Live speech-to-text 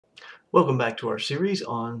Welcome back to our series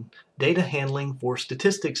on data handling for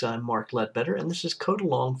statistics. I'm Mark Ledbetter, and this is code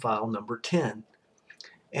along file number 10.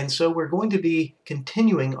 And so we're going to be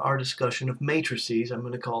continuing our discussion of matrices. I'm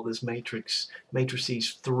going to call this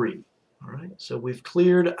matrices 3. All right, so we've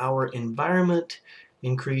cleared our environment,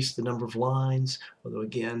 increased the number of lines, although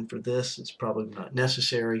again for this it's probably not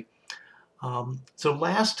necessary. So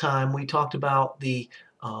last time we talked about the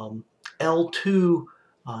L2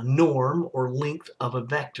 norm or length of a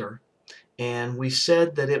vector. And we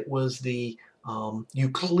said that it was the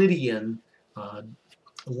Euclidean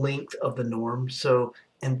length of the norm.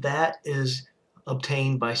 And that is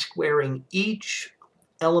obtained by squaring each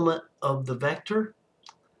element of the vector,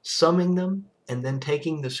 summing them, and then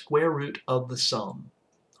taking the square root of the sum.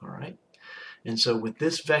 All right. And so with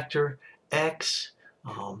this vector x,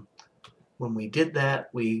 when we did that,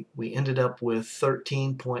 we ended up with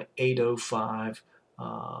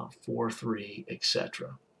 13.80543,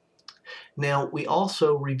 etc. Now, we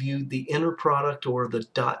also reviewed the inner product or the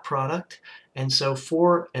dot product. And so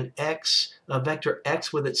for an x, a vector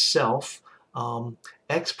x with itself,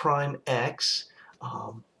 x prime x,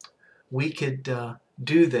 we could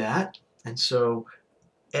do that. And so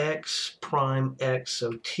x prime x,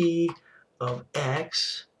 so t of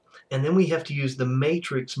x, and then we have to use the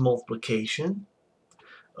matrix multiplication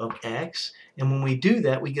of x, and when we do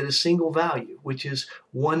that we get a single value, which is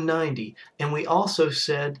 190. And we also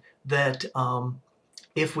said that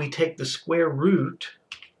if we take the square root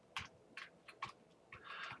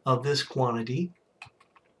of this quantity,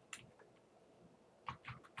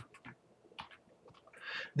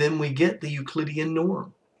 then we get the Euclidean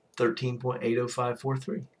norm,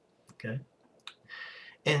 13.80543. Okay,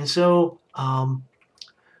 and so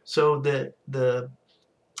the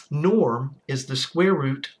norm is the square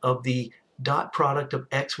root of the dot product of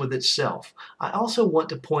x with itself. I also want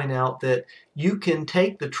to point out that you can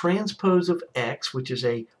take the transpose of x, which is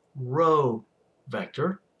a row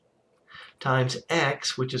vector, times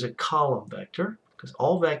x, which is a column vector, because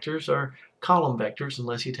all vectors are column vectors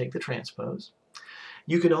unless you take the transpose.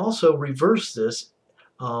 You can also reverse this.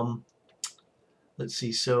 Let's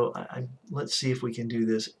see. So let's see if we can do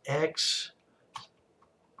this. X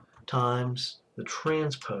times the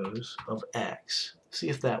transpose of x. See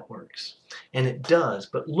if that works. And it does,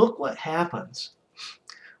 but look what happens.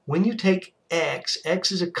 When you take x,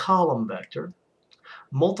 x is a column vector,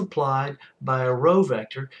 multiplied by a row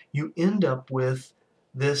vector, you end up with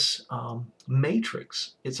this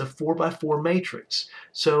matrix. It's a 4 by 4 matrix.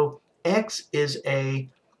 So x is a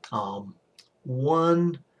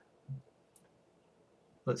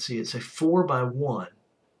it's a 4 by 1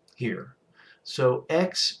 here. So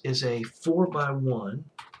x is a 4 by 1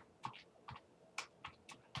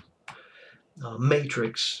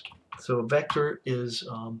 matrix. So a vector is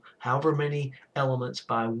however many elements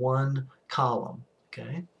by one column.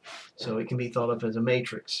 Okay, so it can be thought of as a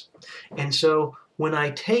matrix. And so when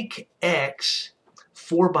I take x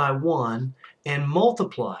 4 by 1 and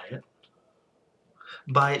multiply it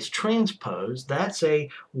by its transpose, that's a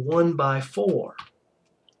 1 by 4.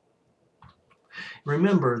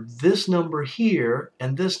 Remember, this number here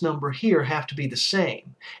and this number here have to be the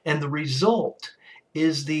same, and the result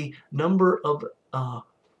is the number of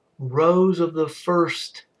rows of the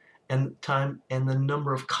first and the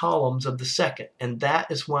number of columns of the second, and that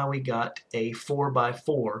is why we got a 4 by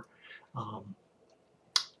 4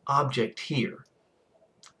 object here.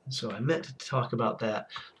 So I meant to talk about that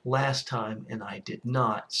last time and I did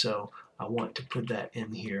not, so I want to put that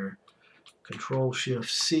in here. Control Shift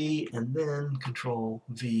C and then Control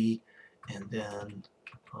V, and then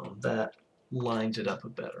that lines it up a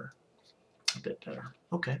bit better.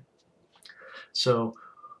 Okay, so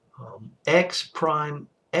x prime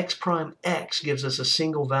x gives us a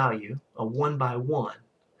single value, a 1 by 1.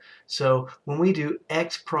 So when we do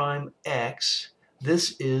x prime x,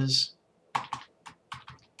 this is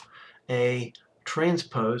a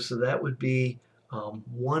transpose, so that would be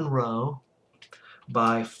 1 row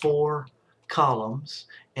by 4 columns,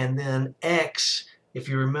 and then x, if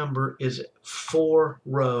you remember, is 4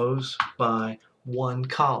 rows by 1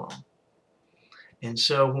 column. And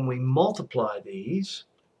so when we multiply these,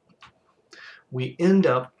 we end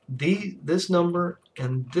up, this number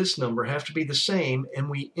and this number have to be the same, and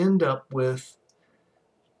we end up with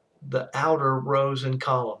the outer rows and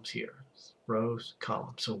columns here. Rows,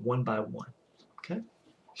 columns, so 1 by 1. Okay?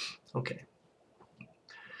 Okay.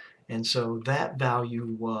 And so that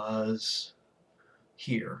value was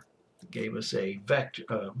here. It gave us a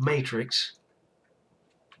vector matrix.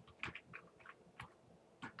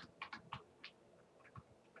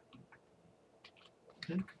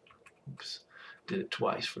 Okay. Oops. Did it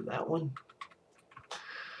twice for that one.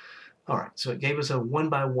 All right, so it gave us a 1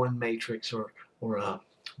 by 1 matrix or a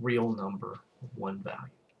real number of one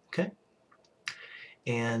value. Okay?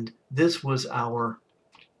 And this was our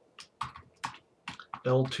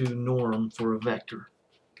L2 norm for a vector.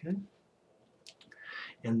 Okay?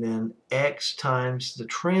 And then x times the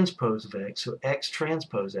transpose of x, so x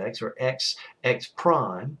transpose x, or x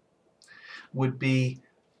prime, would be,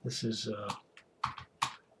 this is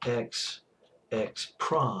x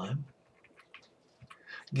prime,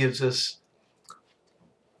 gives us,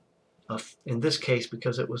 in this case,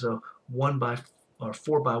 because it was a 1 by or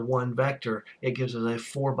 4 by 1 vector, it gives us a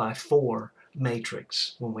 4 by 4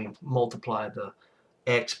 matrix when we multiply the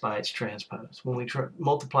x by its transpose. When we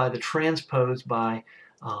multiply the transpose by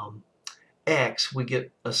x, we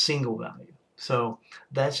get a single value. So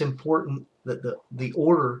that's important, that the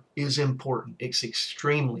order is important. It's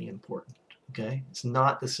extremely important. Okay? It's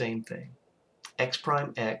not the same thing. X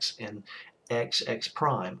prime x and x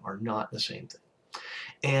prime are not the same thing.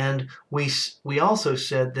 And we also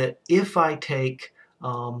said that if I take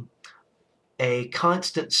a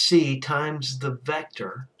constant c times the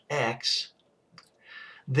vector x,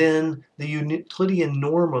 then the Euclidean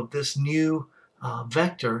norm of this new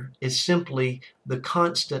vector is simply the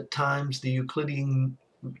constant times the Euclidean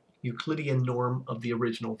norm of the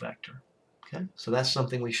original vector. Okay, so that's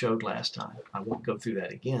something we showed last time. I won't go through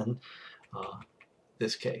that again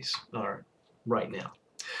this case, or right now.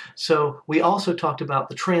 So we also talked about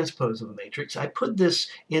the transpose of a matrix. I put this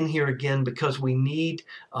in here again because we need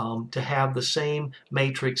to have the same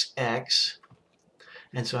matrix X.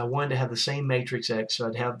 And so I wanted to have the same matrix X, so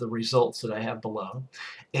I'd have the results that I have below.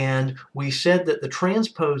 And we said that the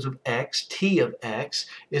transpose of X, T of X,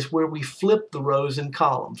 is where we flip the rows and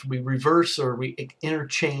columns. We reverse or we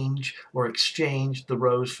interchange or exchange the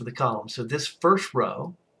rows for the columns. So this first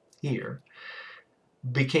row here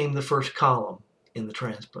became the first column in the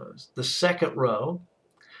transpose. The second row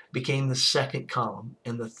became the second column,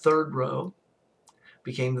 and the third row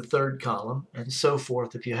became the third column, and so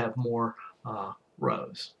forth if you have more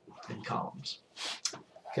rows and columns.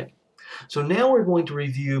 Okay, so now we're going to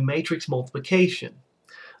review matrix multiplication.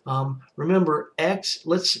 Remember, x,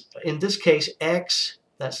 in this case, x,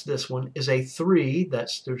 that's this one, is a 3,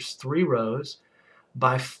 there's 3 rows,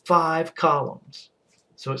 by 5 columns.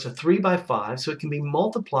 So it's a 3 by 5, so it can be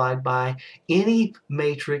multiplied by any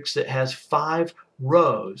matrix that has 5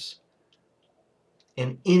 rows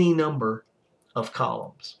and any number of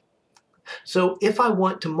columns. So if I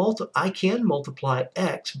want to I can multiply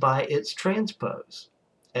x by its transpose,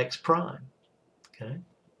 x prime. Okay?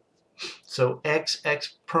 So x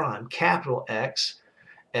prime, capital X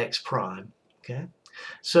prime. Okay?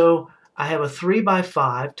 So I have a 3 by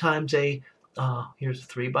 5 times a here's a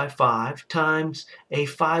 3 by 5 times a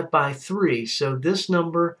 5 by 3. So this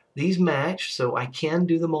number, these match, so I can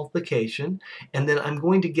do the multiplication, and then I'm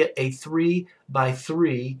going to get a 3 by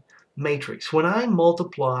 3 matrix. When I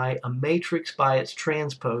multiply a matrix by its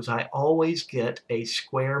transpose, I always get a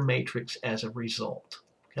square matrix as a result.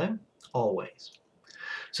 Okay? Always.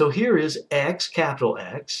 So here is X, capital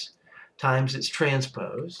X, times its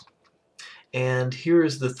transpose, and here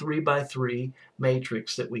is the 3 by 3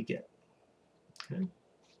 matrix that we get. Okay.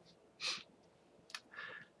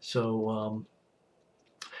 So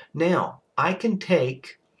now I can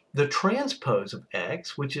take the transpose of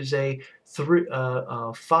x, which is a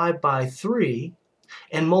 5 by 3,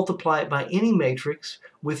 and multiply it by any matrix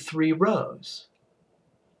with 3 rows.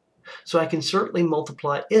 So I can certainly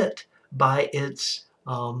multiply it by its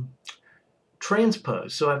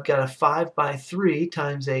transpose. So I've got a 5 by 3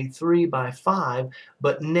 times a 3 by 5,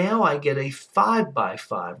 but now I get a 5 by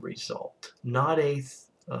 5 result, not a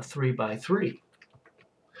 3 by 3.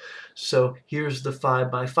 So here's the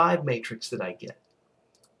 5 by 5 matrix that I get.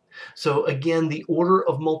 So again, the order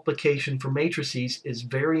of multiplication for matrices is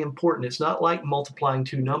very important. It's not like multiplying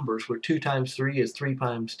two numbers where 2 times 3 is 3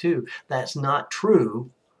 times 2. That's not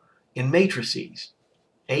true in matrices.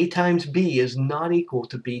 A times B is not equal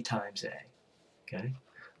to B times A. Okay?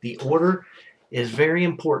 The order is very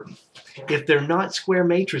important. If they're not square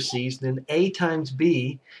matrices, then A times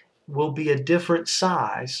B will be a different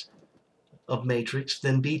size of matrix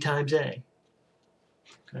than B times A.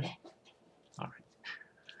 Okay? All right.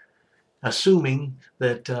 Assuming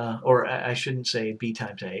that, or I shouldn't say B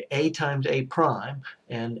times A times A prime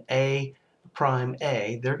and A prime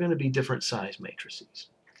A, they're going to be different size matrices.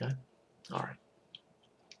 Okay? All right.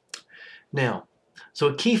 Now, so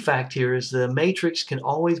a key fact here is the matrix can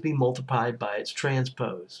always be multiplied by its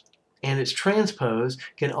transpose, and its transpose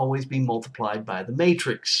can always be multiplied by the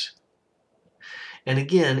matrix. And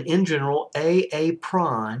again, in general, A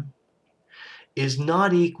prime is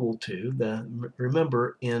not equal to,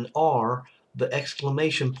 remember in R, the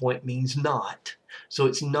exclamation point means not. So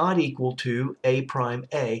it's not equal to A prime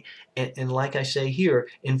A. And like I say here,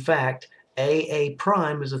 in fact, A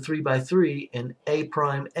prime is a 3 by 3 and A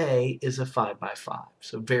prime A is a 5 by 5.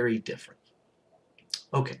 So very different.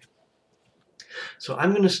 Okay. So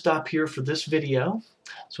I'm going to stop here for this video.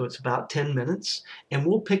 So it's about 10 minutes. And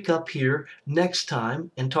we'll pick up here next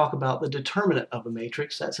time and talk about the determinant of a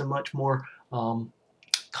matrix. That's a much more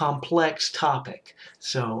complex topic.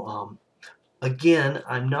 So again,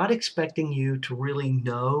 I'm not expecting you to really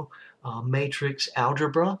know matrix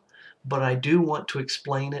algebra, but I do want to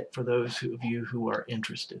explain it for those of you who are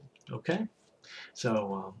interested. Okay?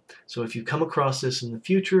 So, so if you come across this in the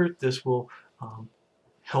future, this will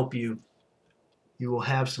help you. You will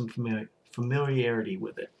have some familiarity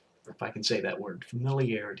with it, if I can say that word,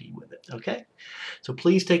 familiarity with it. Okay? So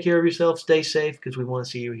please take care of yourself, stay safe, because we want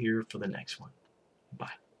to see you here for the next one.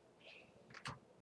 Bye.